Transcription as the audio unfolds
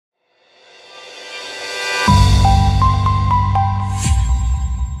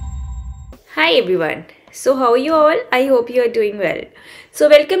Hi everyone. So how are you all? I hope you are doing well. So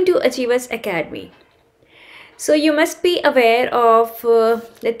welcome to Achievers Academy. So you must be aware of the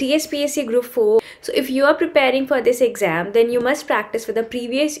TSPSC Group 4. So if you are preparing for this exam, then you must practice with the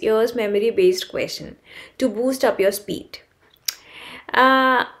previous year's memory-based question to boost up your speed.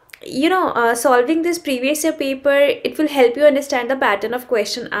 Solving this previous year paper, it will help you understand the pattern of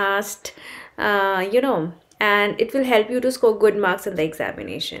question asked, and it will help you to score good marks in the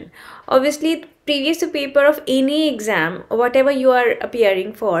examination. Obviously, previous year paper of any exam, whatever you are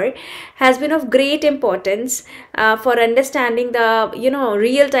appearing for, has been of great importance for understanding the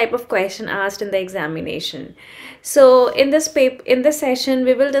real type of question asked in the examination. So in this session,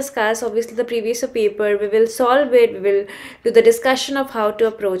 we will discuss obviously the previous year paper. We will solve it. We will do the discussion of how to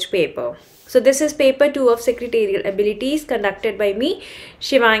approach paper. So this is paper 2 of Secretarial Abilities conducted by me,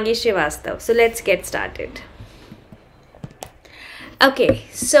 Shivangi Srivastav. So let's get started. Okay,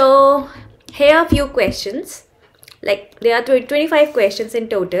 so here are a few questions. Like there are 25 questions in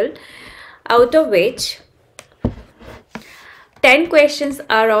total, out of which 10 questions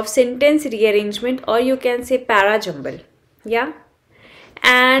are of sentence rearrangement, or you can say para-jumble. Yeah.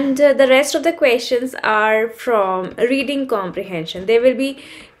 And the rest of the questions are from reading comprehension. There will be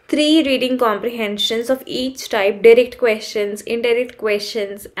 3 reading comprehensions of each type: direct questions, indirect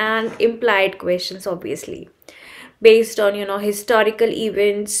questions, and implied questions, obviously, based on historical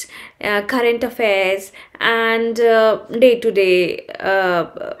events, current affairs, and day-to-day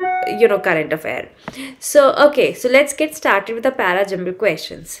current affair. So okay, so let's get started with the para-jumble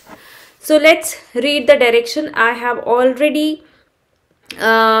questions. So let's read the direction. I have already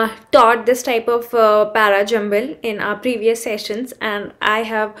taught this type of para-jumble in our previous sessions, and I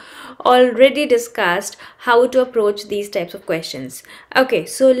have already discussed how to approach these types of questions. Okay,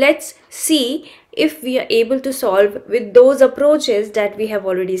 so let's see if we are able to solve with those approaches that we have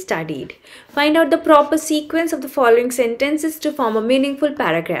already studied. Find out the proper sequence of the following sentences to form a meaningful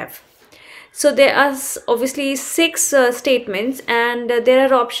paragraph. So there are obviously 6 statements, and there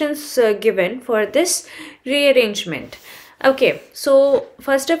are options given for this rearrangement. Okay, so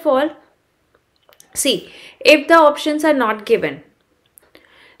first of all, see, if the options are not given,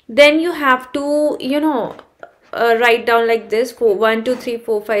 then you have to write down like this: 1 2 3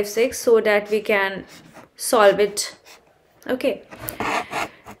 4 5 6, so that we can solve it. Okay,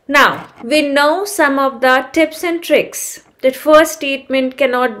 now we know some of the tips and tricks. That first statement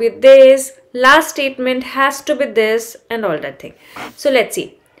cannot be this, last statement has to be this, and all that thing. So let's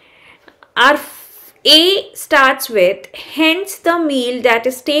see. Our A starts with, hence the meal that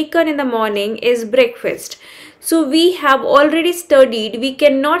is taken in the morning is breakfast. So we have already studied, we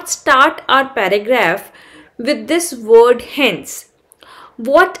cannot start our paragraph with this word hence.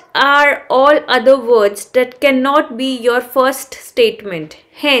 What are all other words that cannot be your first statement?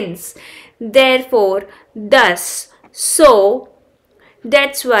 Hence, therefore, thus, so,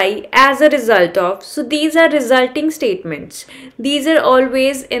 that's why, as a result of. So these are resulting statements. These are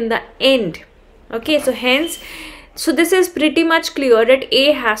always in the end. Okay, so hence, so this is pretty much clear that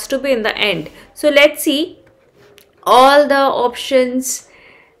A has to be in the end. So let's see, all the options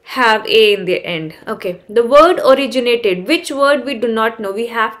have A in the end. Okay, the word originated. Which word we do not know? We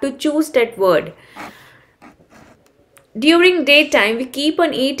have to choose that word. During daytime, we keep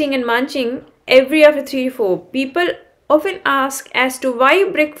on eating and munching every after 3-4. People often ask as to why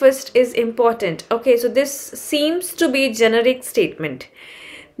breakfast is important. Okay, so this seems to be a generic statement.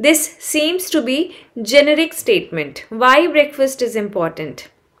 This seems to be generic statement. Why breakfast is important?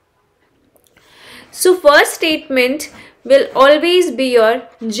 So first statement will always be your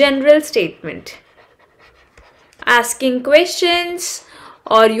general statement. Asking questions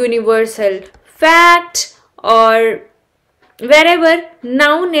or universal fact, or wherever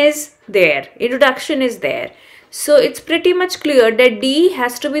noun is there, introduction is there. So it's pretty much clear that D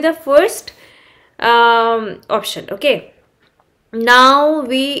has to be the first option. Okay. Now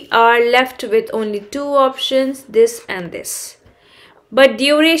we are left with only 2 options, this and this. But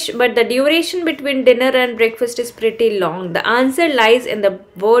the duration between dinner and breakfast is pretty long. The answer lies in the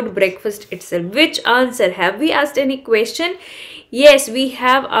word breakfast itself. Which answer? Have we asked any question? Yes, we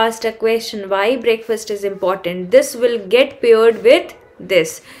have asked a question. Why breakfast is important? This will get paired with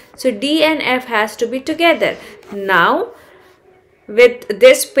this. So D and F has to be together. Now with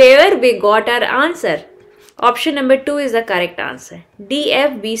this pair, we got our answer. Option number 2 is the correct answer. D,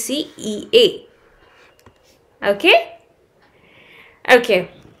 F, B, C, E, A. Okay? Okay.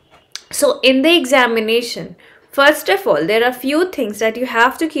 So in the examination, first of all, there are few things that you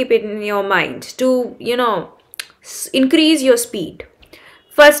have to keep it in your mind to, increase your speed.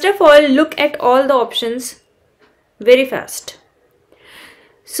 First of all, look at all the options very fast.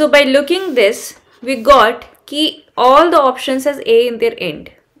 So by looking this, we got key all the options as A in their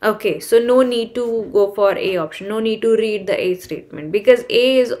end. Okay, so no need to go for A option, no need to read the A statement, because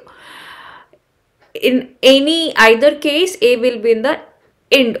A is in any either case, A will be in the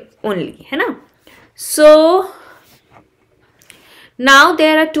end only, है ना? So now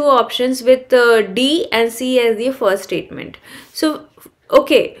there are two options with D and C as the first statement. So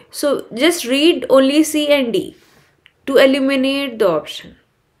okay, so just read only C and D to eliminate the option.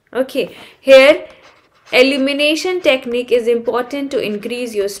 Okay, here elimination technique is important to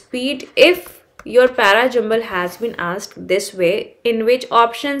increase your speed if your para jumble has been asked this way, in which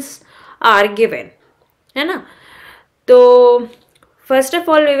options are given, है ना? So first of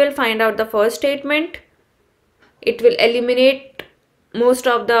all we will find out the first statement. It will eliminate most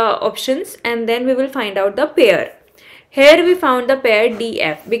of the options, and then we will find out the pair. Here we found the pair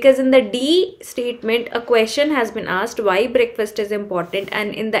DF because in the D statement a question has been asked why breakfast is important,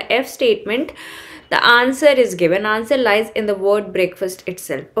 and in the F statement the answer is given. Answer lies in the word breakfast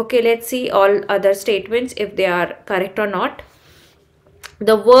itself. Okay, let's see all other statements if they are correct or not.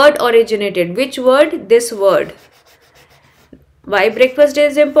 The word originated. Which word? This word. Why breakfast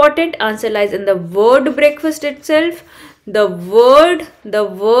is important? Answer lies in the word breakfast itself. The word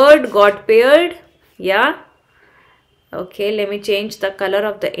got paired. Yeah. Okay, let me change the color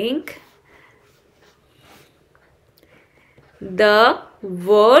of the ink. The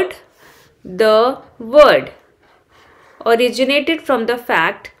word originated from the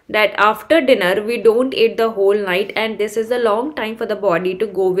fact that after dinner we don't eat the whole night, and this is a long time for the body to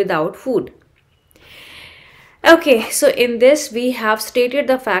go without food. Okay, so in this we have stated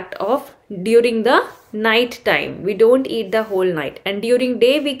the fact of during the night time we don't eat the whole night, and during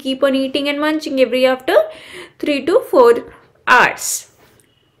day we keep on eating and munching every after 3 to 4 hours.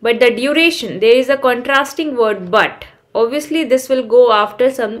 But the duration, there is a contrasting word but. Obviously this will go after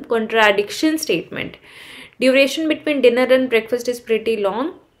some contradiction statement. Duration between dinner and breakfast is pretty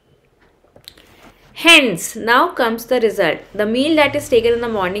long. Hence, now comes the result. The meal that is taken in the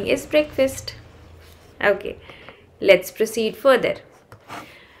morning is breakfast. Okay, let's proceed further.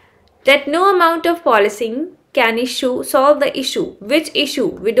 That no amount of policing can solve the issue. Which issue?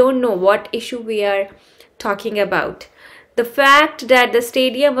 We don't know what issue we are talking about. The fact that the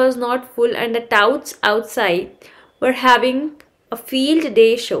stadium was not full and the touts outside were having a field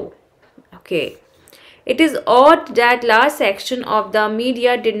day show. Okay. It is odd that large section of the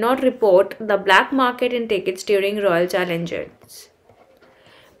media did not report the black market in tickets during Royal Challengers.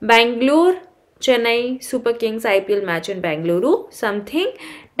 Bangalore Chennai Super Kings IPL match in Bangalore, something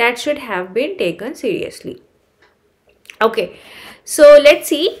that should have been taken seriously. Okay, so let's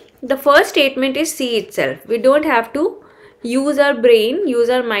see. The first statement is C itself. We don't have to use our brain, use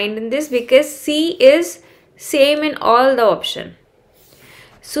our mind in this, because C is same in all the option.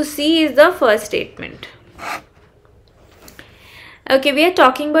 So C is the first statement. Okay, we are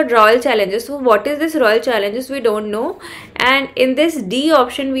talking about Royal Challenges. So what is this Royal Challenges? We don't know. And in this D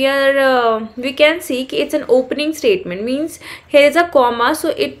option, we can see it's an opening statement. Means here is a comma, so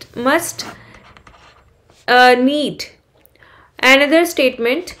it must need another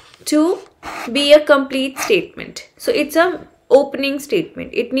statement to be a complete statement. So it's a opening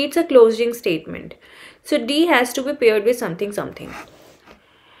statement. It needs a closing statement. So D has to be paired with something.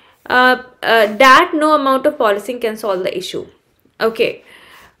 That no amount of policing can solve the issue. Okay,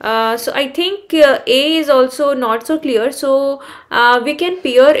 so I think A is also not so clear, so we can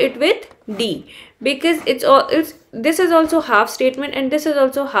pair it with D, because this is also half statement and this is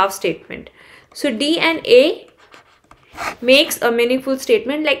also half statement. So D and A makes a meaningful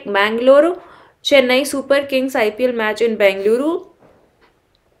statement like Bangalore Chennai Super Kings IPL match in Bangalore.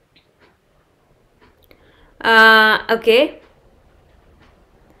 Okay,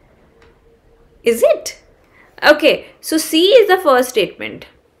 is it? Okay, so C is the first statement.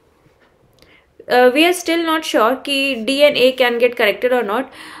 We are still not sure कि D and A can get corrected or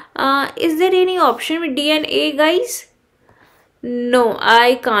not. Is there any option with D and A, guys? No,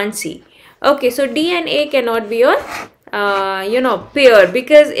 I can't see. Okay, so D and A cannot be a pair,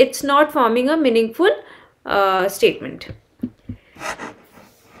 because it's not forming a meaningful statement.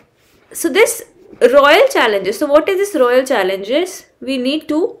 So this Royal Challenges. So what is this Royal Challenges? We need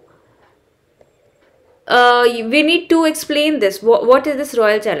to explain this. What is this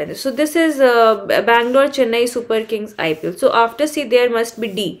Royal Challenges? So this is Bangalore Chennai Super Kings IPL. So after C there must be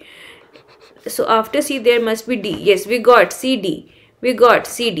D. So after C there must be D. Yes, we got CD. We got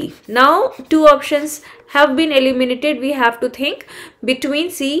CD. Now two options have been eliminated. We have to think between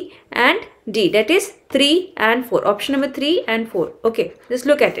C and D. That is 3 and 4. Option number 3 and 4. Okay, just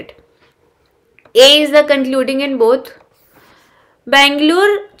look at it. A is the concluding in both.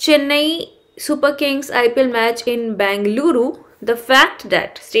 Bangalore Chennai Super Kings IPL match in Bangalore, the fact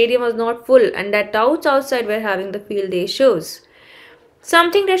that stadium was not full and that touts outside were having the field day shows.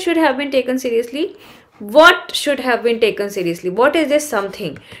 Something that should have been taken seriously. What should have been taken seriously? What is this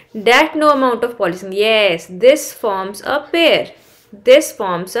something? That no amount of policing. Yes, this forms a pair. This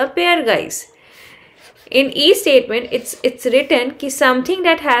forms a pair, guys. In each statement, it's written ki something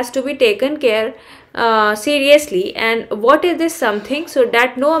that has to be taken care seriously. And what is this something? So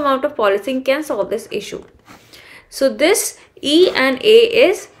that no amount of policing can solve this issue. So this E and A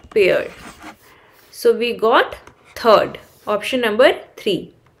is paired. So we got third, option number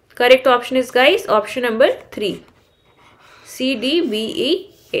 3. Correct option is, guys, option number 3. C, D, B,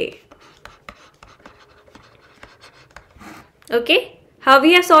 E, A. Okay. How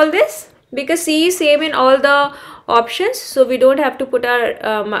we have solved this? Because C is same in all the options, so we don't have to put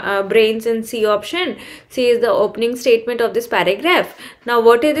our brains in C option. C is the opening statement of this paragraph. Now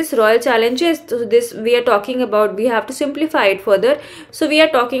what is this royal challenges? So this we are talking about, we have to simplify it further. So we are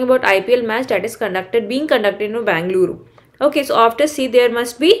talking about IPL match that is being conducted in Bangalore. Okay, so after C there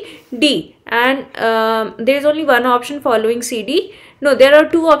must be D, and there is only one option following CD. No, there are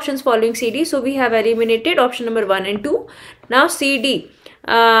two options following CD, so we have eliminated option number 1 and 2. Now CD.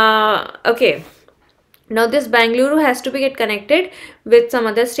 Okay, now this Bangalore has to be get connected with some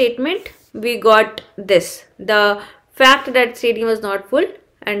other statement. We got this, the fact that stadium was not full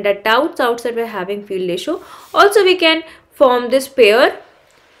and that touts outside were having field issue. Also we can form this pair,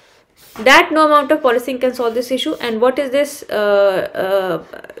 that no amount of policing can solve this issue. And what is this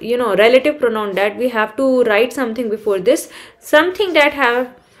relative pronoun? That we have to write something before this, something that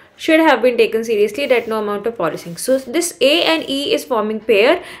should have been taken seriously, that no amount of policing. So this A and E is forming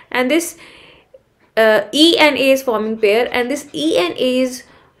pair, and this E and A is forming pair, and this E and A is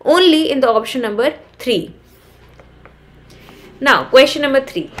only in the option number 3. Now question number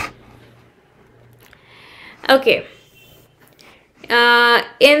 3. Okay,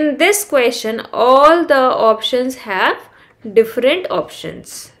 in this question all the options have different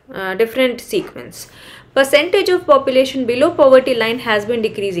options, different sequence. Percentage of population below poverty line has been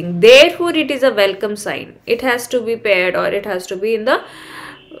decreasing, therefore it is a welcome sign. It has to be paired, or it has to be in the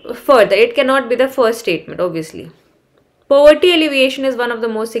further. It cannot be the first statement, obviously. Poverty alleviation is one of the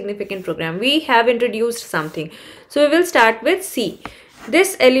most significant program. We have introduced something. So we will start with C.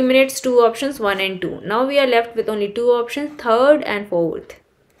 This eliminates two options, 1 and 2. Now we are left with only two options, third and fourth.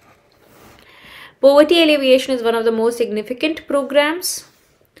 Poverty alleviation is one of the most significant programs.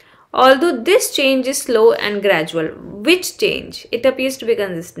 Although this change is slow and gradual. Which change? It appears to be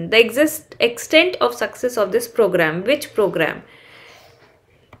consistent. The extent of success of this program, which program,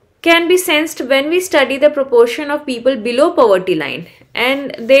 can be sensed when we study the proportion of people below poverty line.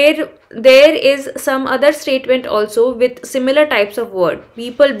 And there is some other statement also with similar types of word,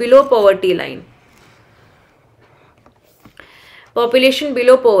 people below poverty line, population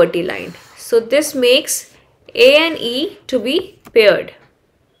below poverty line. So this makes A and E to be paired.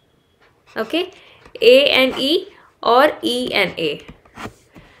 Okay, A and E or E and A.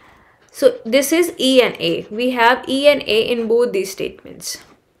 So this is E and A. We have E and A in both these statements.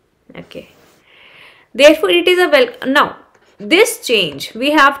 Okay, therefore it is a now this change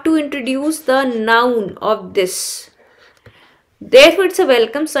we have to introduce the noun of this, therefore it's a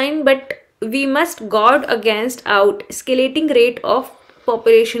welcome sign, but we must guard against escalating rate of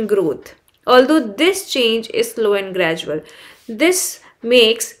population growth. Although this change is slow and gradual, this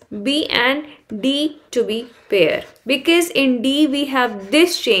makes B and D to be pair, because in D we have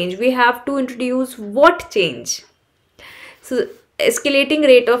this change. We have to introduce what change? So escalating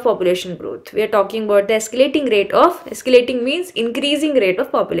rate of population growth. We are talking about the escalating means increasing rate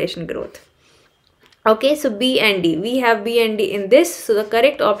of population growth. Okay, so B and D. We have B and D in this. So the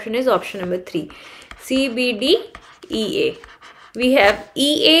correct option is option number 3. C, B, D, E, A. We have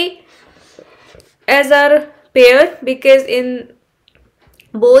E, A as our pair because in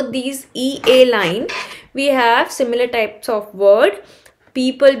both these E, A line, we have similar types of word.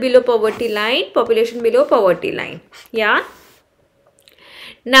 People below poverty line, population below poverty line. Yeah.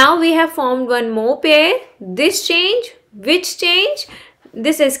 Now we have formed one more pair. This change, which change?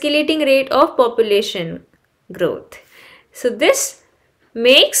 This escalating rate of population growth. So this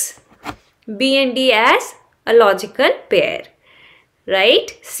makes B and D as a logical pair,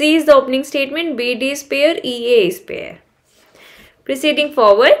 right? C is the opening statement, B, D is pair, E, A is pair. Proceeding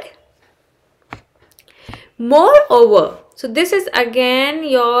forward. Moreover, so this is again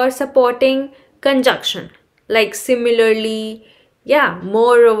your supporting conjunction, like similarly. Yeah,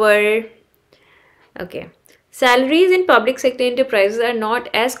 moreover. Okay, Salaries in public sector enterprises are not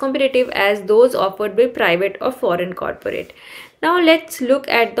as competitive as those offered by private or foreign corporate. Now let's look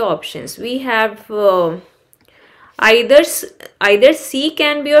at the options. We have either C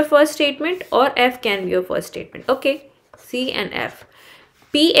can be your first statement or F can be your first statement. Okay, C and F.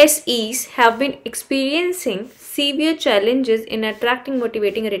 PSEs have been experiencing severe challenges in attracting,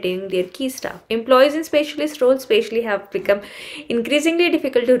 motivating, and retaining their key staff. Employees in specialist roles especially have become increasingly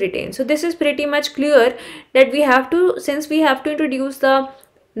difficult to retain. So this is pretty much clear that we have to, since we have to introduce the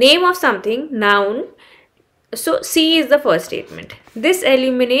name of something, noun, so C is the first statement. This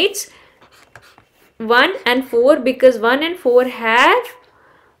eliminates 1 and 4 because 1 and 4 have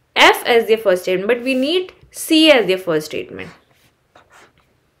F as their first statement, but we need C as their first statement.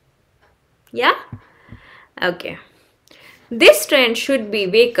 Yeah? Okay. This trend should be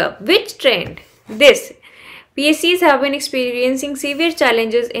wake up. Which trend? This. PSCs have been experiencing severe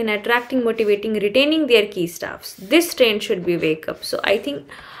challenges in attracting, motivating, retaining their key staffs. This trend should be wake up. So I think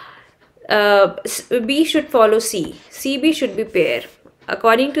B should follow C. CB should be pair.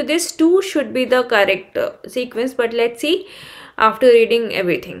 According to this, 2 should be the correct sequence, but let's see after reading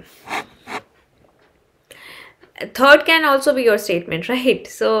everything. Third can also be your statement, right?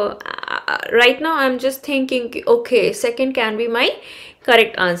 So right now I'm just thinking, okay, second can be my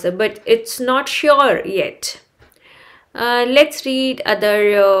correct answer, but it's not sure yet. Let's read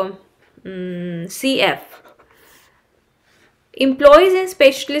other CF. Employees in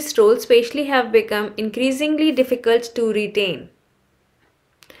specialist roles especially have become increasingly difficult to retain.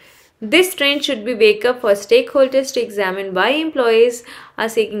 This trend should be wake up for stakeholders to examine why employees are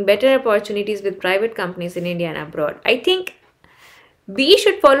seeking better opportunities with private companies in India and abroad. I think B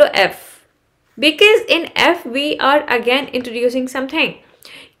should follow F, because in F we are again introducing something.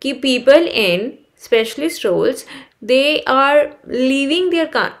 Key people in specialist roles, they are leaving their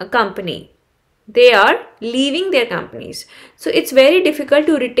company. They are leaving their companies. So it's very difficult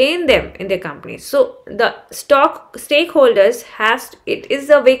to retain them in their companies. So the stakeholders it is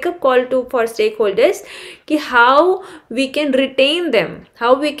a wake up call for stakeholders ki how we can retain them,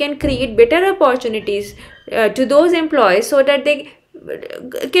 how we can create better opportunities to those employees so that they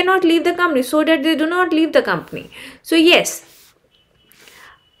cannot leave the company, so that they do not leave the company. So yes,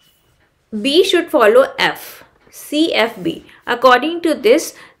 B should follow F, CFB. According to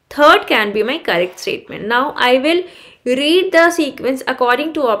this, third can be my correct statement. Now I will read the sequence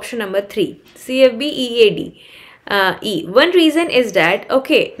according to option number 3, CFB, EAD, E. One reason is that,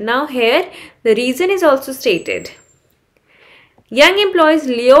 okay, now here the reason is also stated. Young employees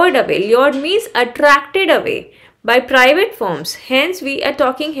lured away, lured means attracted away by private firms. Hence we are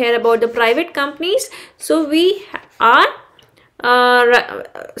talking here about the private companies. So we are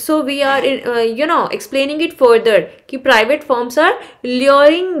explaining it further कि private firms are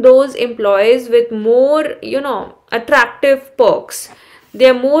luring those employees with more attractive perks. They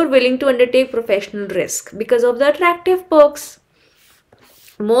are more willing to undertake professional risk because of the attractive perks.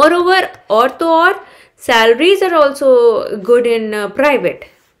 Moreover, salaries are also good in private.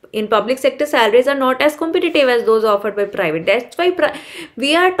 In public sector, salaries are not as competitive as those offered by private. That's why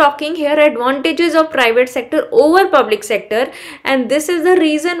we are talking here advantages of private sector over public sector, and this is the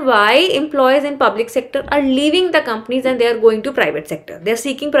reason why employees in public sector are leaving the companies and they are going to private sector. They are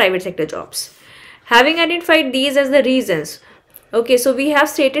seeking private sector jobs. Having identified these as the reasons, okay, so we have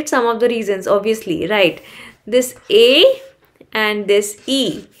stated some of the reasons, obviously, right? This A and this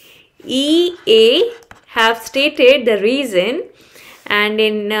E. A have stated the reason, and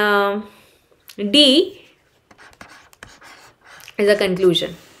in D is a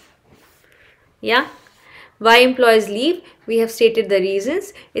conclusion. Yeah, why employees leave, we have stated the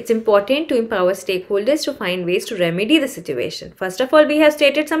reasons. It's important to empower stakeholders to find ways to remedy the situation. First of all, we have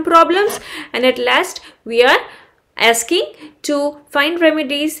stated some problems, and at last we are asking to find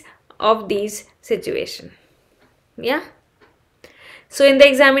remedies of these situations. Yeah, so in the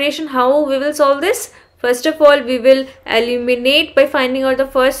examination, how we will solve this? First of all, we will eliminate by finding out the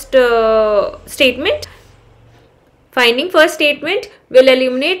first statement. Finding first statement will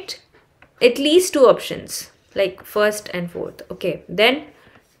eliminate at least 2 options, like first and fourth. Okay, then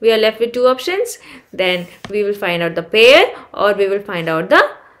we are left with 2 options. Then we will find out the pair, or we will find out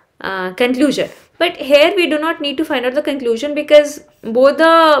the conclusion. But here we do not need to find out the conclusion because both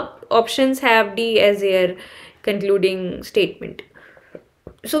the options have D as their concluding statement.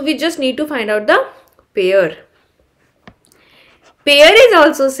 So we just need to find out the pair. Pair is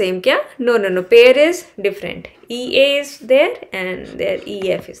also same, kya? No. Pair is different. EA is there and there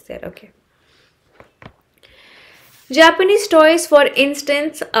EF is there. Okay. Japanese toys, for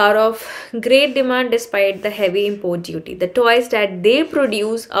instance, are of great demand despite the heavy import duty. The toys that they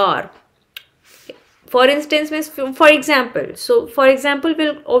produce are For instance means for example. So for example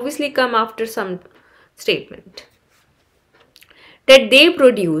will obviously come after some statement. That they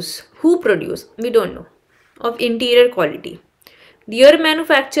produce, who produce, we don't know, of interior quality. Their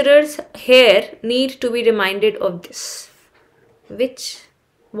manufacturers here need to be reminded of this. Which?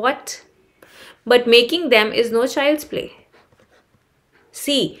 What? But making them is no child's play.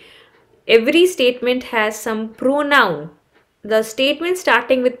 See, every statement has some pronoun. The statement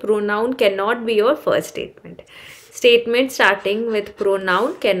starting with pronoun cannot be your first statement. Statement starting with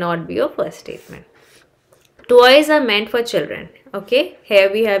pronoun cannot be your first statement. Toys are meant for children. Okay,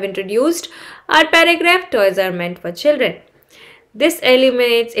 here we have introduced our paragraph. Toys are meant for children. This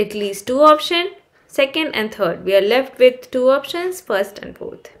eliminates at least two options, second and third. We are left with two options, first and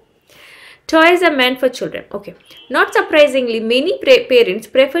fourth. Toys are meant for children. Okay. Not surprisingly, many parents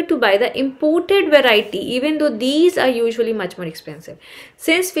prefer to buy the imported variety even though these are usually much more expensive.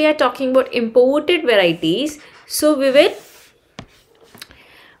 Since we are talking about imported varieties, so we will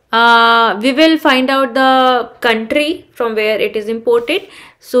find out the country from where it is imported.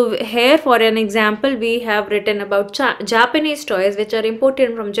 So here for an example, we have written about Japanese toys which are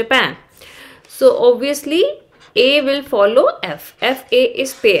imported from Japan. So obviously A will follow F. FA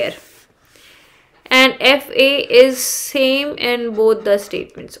is pair. And FA is same in both the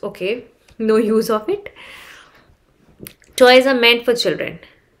statements. Okay, no use of it. Toys are meant for children.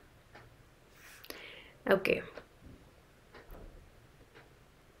 Okay.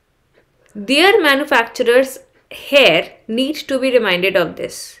 Their manufacturers here need to be reminded of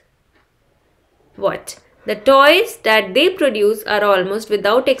this. What? The toys that they produce are almost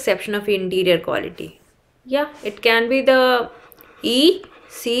without exception of interior quality. Yeah, it can be the E,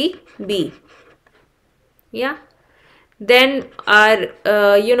 C, B. Yeah, then our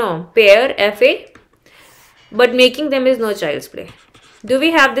pair FA, but making them is no child's play. Do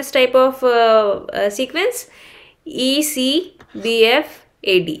we have this type of sequence? E, C, B, F,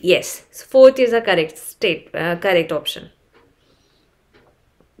 A, D. Yes, so fourth is a correct option.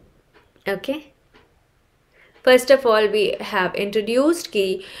 Okay. First of all, we have introduced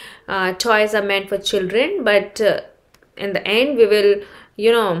key toys are meant for children, but in the end we will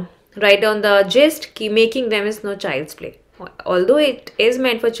write down the gist key making them is no child's play. Although it is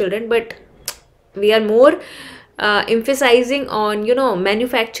meant for children, but we are more emphasizing on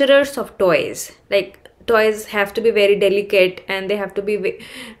manufacturers of toys. Like toys have to be very delicate and they have to be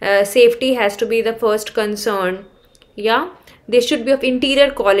safety has to be the first concern. Yeah, they should be of interior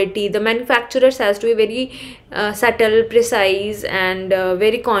quality. The manufacturers has to be very subtle, precise and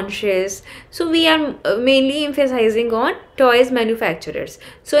very conscious. So we are mainly emphasizing on toys manufacturers.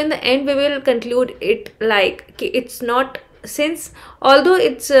 So in the end we will conclude it like it's not, since although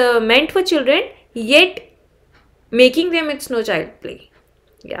it's meant for children, yet making them it's no child play.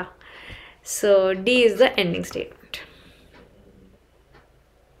 Yeah, so D is the ending statement.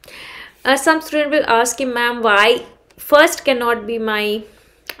 Some student will ask him, ma'am, why first cannot be my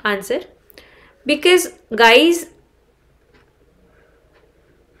answer? Because guys,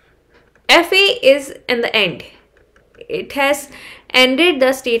 FA is in the end. It has ended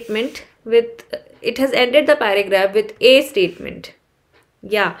the statement with, it has ended the paragraph with A statement.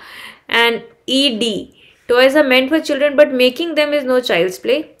 Yeah, and ED, toys are meant for children but making them is no child's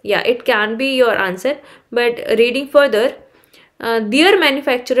play. Yeah, it can be your answer, but reading further, their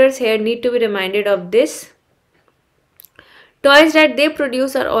manufacturers here need to be reminded of this. Toys that they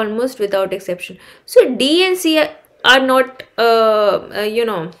produce are almost without exception. So D and C are not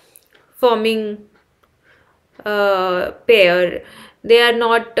forming pair. They are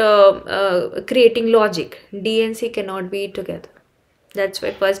not creating logic. D and C cannot be together. That's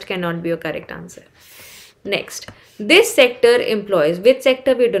why first cannot be a correct answer. Next, this sector employs, which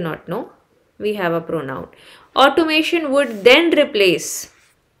sector we do not know. We have a pronoun. Automation would then replace,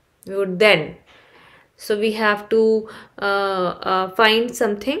 would then. So we have to find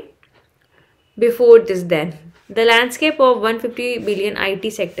something before this then. The landscape of 150 billion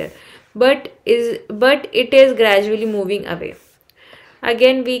IT sector, but it is gradually moving away.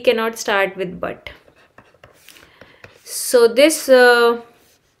 Again, we cannot start with but. So this A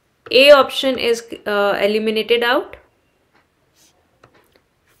option is eliminated out.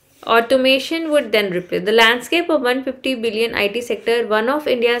 Automation would then replace. The landscape of 150 billion IT sector, one of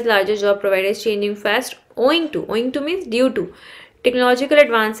India's largest job providers, changing fast owing to means due to technological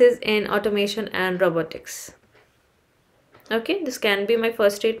advances in automation and robotics. Okay, this can be my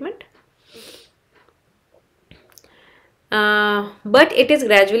first statement. But it is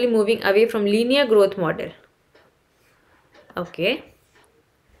gradually moving away from linear growth model. Okay.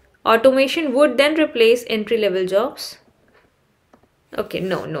 Automation would then replace entry-level jobs. Okay,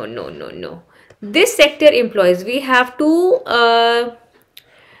 no. this sector employs, we have to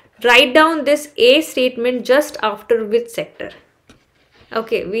write down this A statement just after which sector.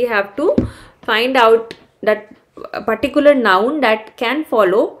 Okay, we have to find out that a particular noun that can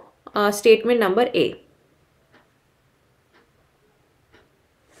follow statement number A.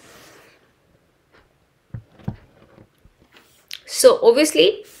 So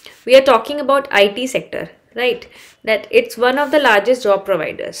obviously we are talking about IT sector, right? That it's one of the largest job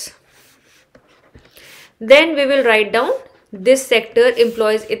providers. Then we will write down this sector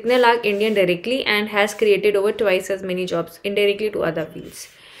employs itne lakh Indian directly and has created over twice as many jobs indirectly to other fields.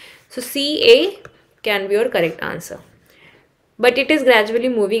 So CA can be your correct answer. But it is gradually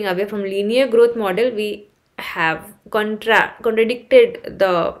moving away from linear growth model. We have contradicted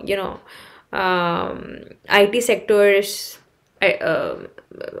the IT sector's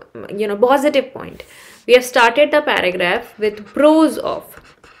positive point. We have started the paragraph with pros of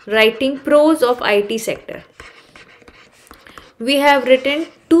writing pros of IT sector. We have written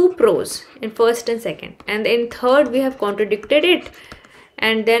two pros in first and second, and in third we have contradicted it,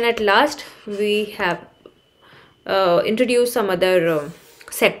 and then at last we have introduced some other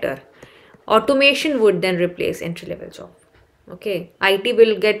sector. Automation would then replace entry-level job. Okay, IT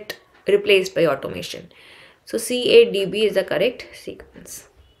will get replaced by automation. So CADB is the correct sequence.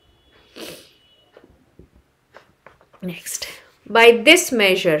 Next, by this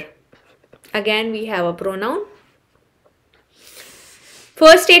measure, again we have a pronoun.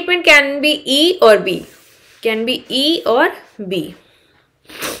 First statement can be E or B. Can be E or B.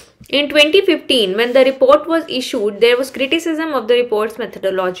 In 2015, when the report was issued, there was criticism of the report's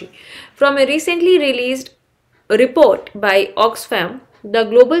methodology. From a recently released report by Oxfam, the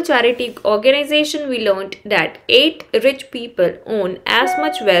global charity organization, we learned that 8 rich people own as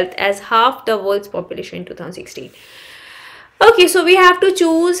much wealth as half the world's population in 2016. Okay, so we have to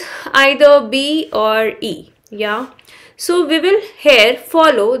choose either B or E. Yeah. So we will here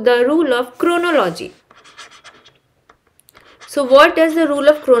follow the rule of chronology. So what does the rule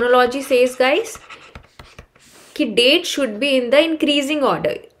of chronology says, guys? Ki date should be in the increasing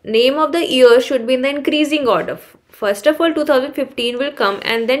order. Name of the year should be in the increasing order. First of all, 2015 will come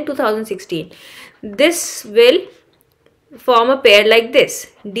and then 2016. This will form a pair like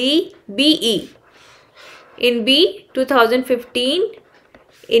this. D, B, E. In B, 2015.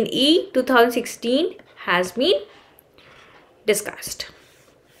 In E, 2016 has been discussed.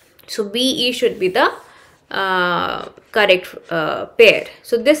 So B, E should be the correct pair.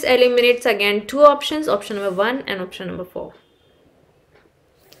 So this eliminates again two options, option number 1 and option number 4.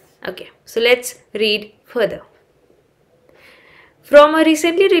 Okay, so let's read further. From a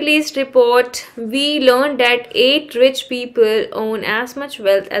recently released report, we learned that 8 rich people own as much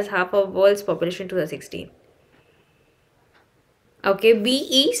wealth as half of the world's population in 2016. Okay, B,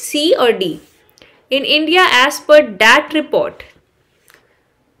 E, C or D? In India, as per that report,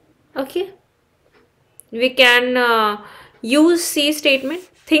 okay, we can use C statement.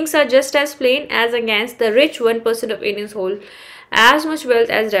 Things are just as plain as against the rich 1% of Indians hold as much wealth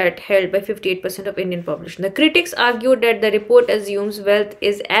as that held by 58% of Indian population. The critics argued that the report assumes wealth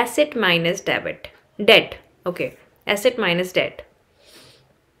is asset minus debt. Okay, asset minus debt.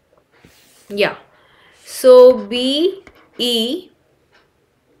 Yeah. So B, E,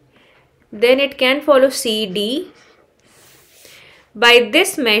 then it can follow C, D. By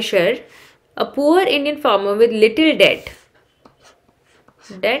this measure, a poor Indian farmer with little debt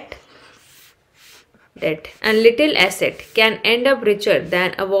and little asset can end up richer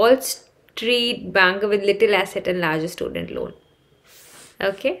than a Wall Street banker with little asset and larger student loan.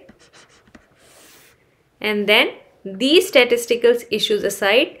 Okay. And then these statistical issues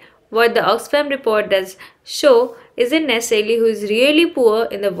aside, what the Oxfam report does show isn't necessarily who is really poor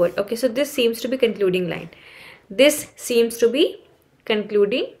in the world. Okay, so this seems to be concluding line. This seems to be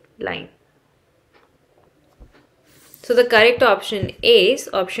concluding line. So the correct option is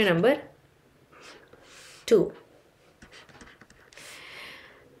option number 2.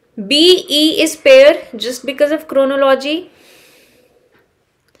 B, E is pair just because of chronology.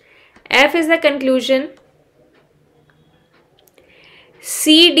 F is the conclusion.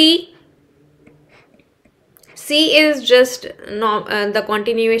 C, D. C is just the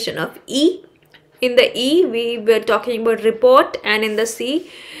continuation of E. In the E, we were talking about report, and in the C,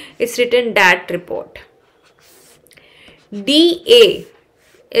 it's written that report. D, A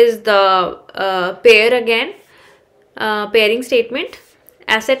is the pair again, pairing statement,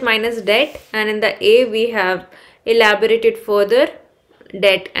 asset minus debt, and in the A, we have elaborated further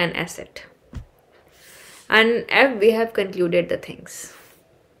debt and asset. And F, we have concluded the things.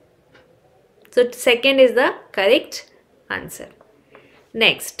 So second is the correct answer.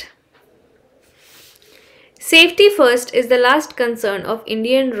 Next, Safety first is the last concern of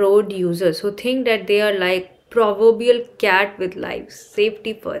Indian road users who think that they are like proverbial cat with lives.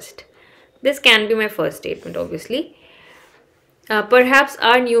 Safety first. This can be my first statement, obviously. Perhaps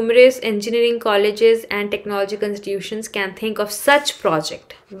our numerous engineering colleges and technological institutions can think of such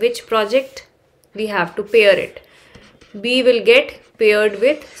project. Which project? We have to pair it. B will get paired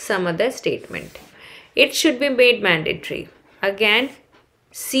with some other statement. It should be made mandatory. Again,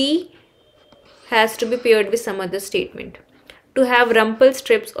 C has to be paired with some other statement. To have rumble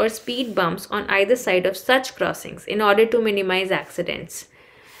strips or speed bumps on either side of such crossings in order to minimize accidents.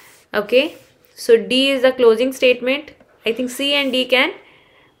 Okay, so D is the closing statement. I think C and D can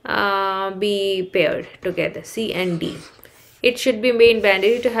be paired together. C and D. It should be made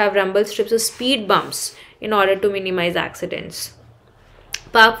mandatory to have rumble strips or speed bumps in order to minimize accidents.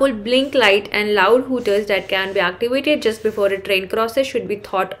 Powerful blink light and loud hooters that can be activated just before a train crosses should be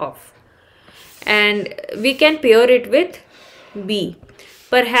thought of. And we can pair it with B.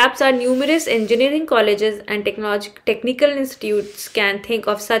 Perhaps our numerous engineering colleges and technical institutes can think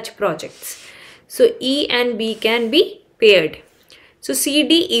of such projects. So E and B can be paired. So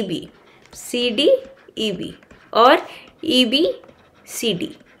CD, EB, CD, EB or EB,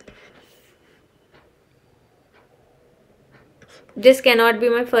 CD. This cannot be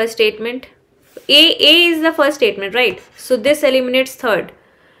my first statement. A is the first statement, right? So this eliminates third.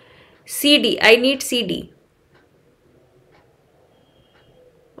 CD, I need CD.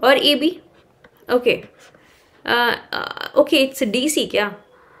 Or EB. Okay. Okay, it's a DC, kya?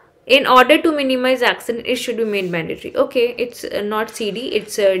 In order to minimize accident, it should be made mandatory. Okay, it's not CD,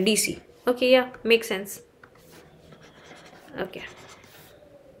 it's DC. Okay, yeah, makes sense. Okay.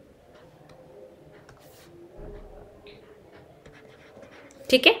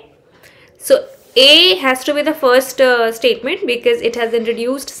 Okay. So A has to be the first statement because it has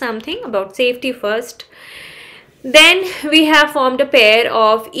introduced something about safety first. Then we have formed a pair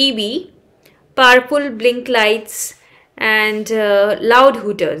of EB, powerful blink lights and loud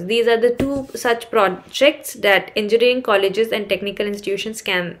hooters. These are the two such projects that engineering colleges and technical institutions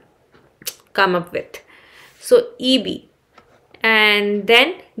can come up with. So EB and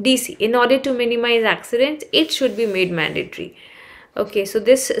then DC. In order to minimize accidents, it should be made mandatory. Okay, so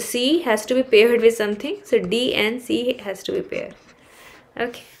this C has to be paired with something. So D and C has to be paired.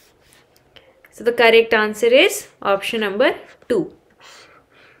 Okay. So the correct answer is option number 2.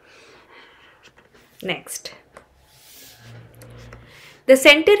 Next. The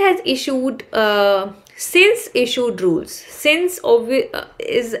center has issued since issued rules. Since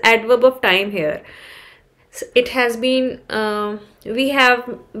is adverb of time here. So it has been we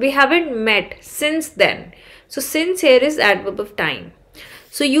haven't met since then. So since here is adverb of time.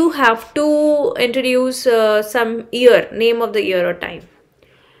 So you have to introduce some year, name of the year or time.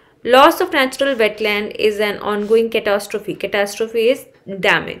 Loss of natural wetland is an ongoing catastrophe. Catastrophe is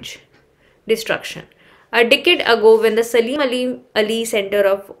damage, destruction. A decade ago, when the Salim Ali Center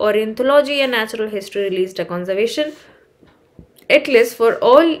of Ornithology and Natural History released a conservation atlas for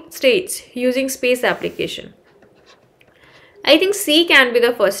all states using space application. I think C can be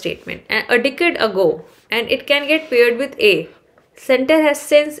the first statement. A decade ago, and it can get paired with A. Center has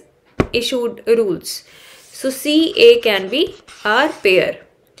since issued rules. So C, A can be our pair.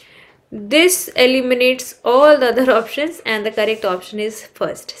 This eliminates all the other options and the correct option is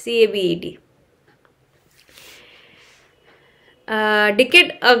first, CABED.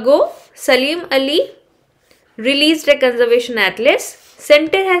 Decade ago, Salim Ali released a conservation atlas.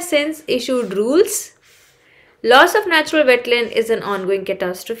 Center has since issued rules. Loss of natural wetland is an ongoing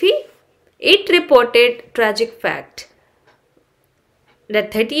catastrophe. It reported tragic fact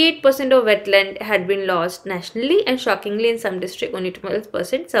that 38% of wetland had been lost nationally and shockingly in some districts only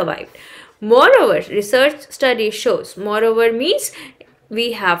 12% survived. Moreover, research study shows, moreover means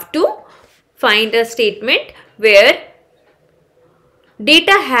we have to find a statement where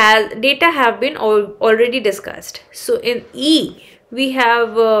data have been already discussed. So in E, we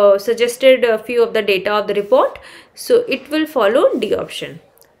have suggested a few of the data of the report. So it will follow D option.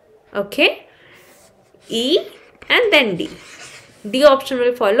 Okay. E and then D. D option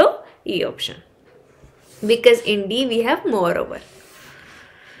will follow E option. Because in D we have moreover.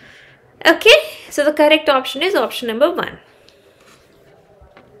 Okay. So the correct option is option number 1.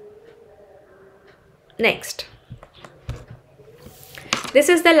 Next. This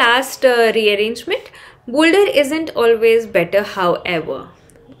is the last rearrangement. Boulder isn't always better, however.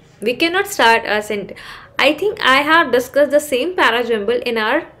 We cannot start a sentence. I think I have discussed the same para-jumble in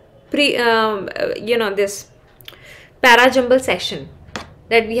our this para-jumble session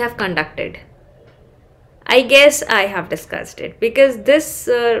that we have conducted. I guess I have discussed it because this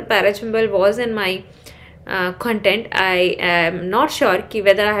para-jumble was in my content. I am not sure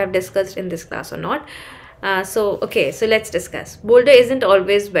whether I have discussed in this class or not. So let's discuss. Bolder isn't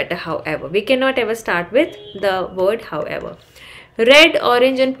always better, however. We cannot ever start with the word however. Red,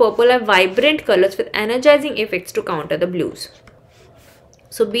 orange and purple are vibrant colors with energizing effects to counter the blues.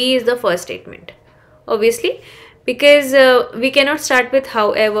 So B is the first statement. Obviously, because we cannot start with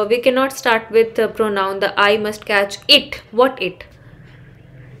however, we cannot start with pronoun. The eye must catch it. What it?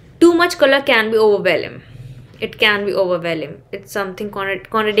 Too much color can be overwhelming. It can be overwhelming. It's something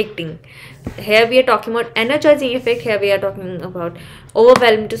contradicting. Here we are talking about energizing effect. Here we are talking about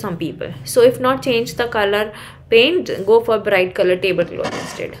overwhelm to some people. So if not change the color paint, go for bright color tablecloth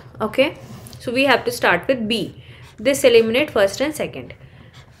instead. Okay. So we have to start with B. This eliminate first and second.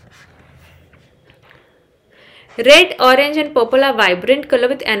 Red, orange and purple are vibrant color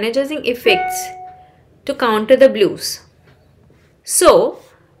with energizing effects to counter the blues. So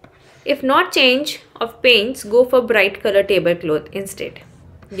if not change of paints, go for bright color tablecloth instead.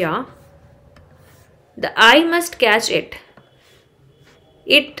 Yeah. The eye must catch it.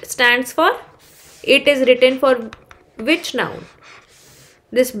 It stands for, it is written for which noun?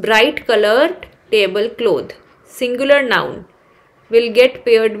 This bright colored tablecloth, singular noun, will get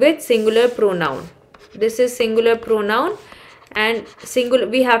paired with singular pronoun. This is singular pronoun and singular,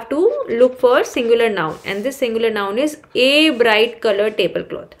 we have to look for singular noun, and this singular noun is a bright colored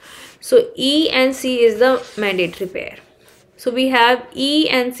tablecloth. So E and C is the mandatory pair. So we have E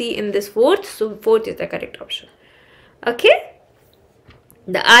and C in this fourth. So fourth is the correct option. Okay.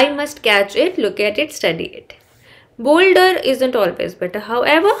 The eye must catch it, look at it, study it. Bolder isn't always better.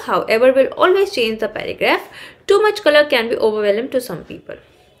 However will always change the paragraph. Too much color can be overwhelming to some people.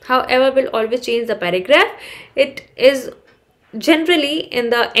 However will always change the paragraph. It is generally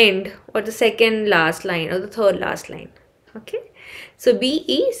in the end or the second last line or the third last line. Okay. So B,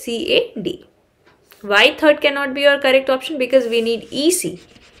 E, C, A, D. Why third cannot be your correct option? Because we need EC.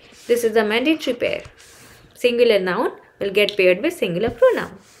 This is the mandatory pair. Singular noun will get paired with singular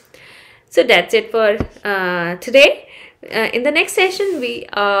pronoun. So that's it for today. In the next session, we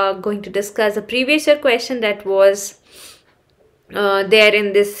are going to discuss a previous year question that was there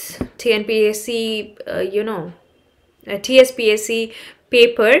in this TNPSC, TSPSC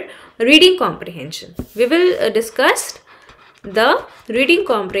paper, reading comprehension. We will discuss the reading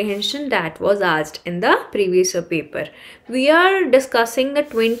comprehension that was asked in the previous year paper. We are discussing the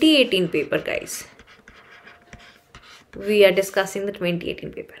 2018 paper, guys. We are discussing the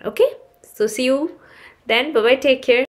 2018 paper. Okay. So see you then. Bye bye. Take care.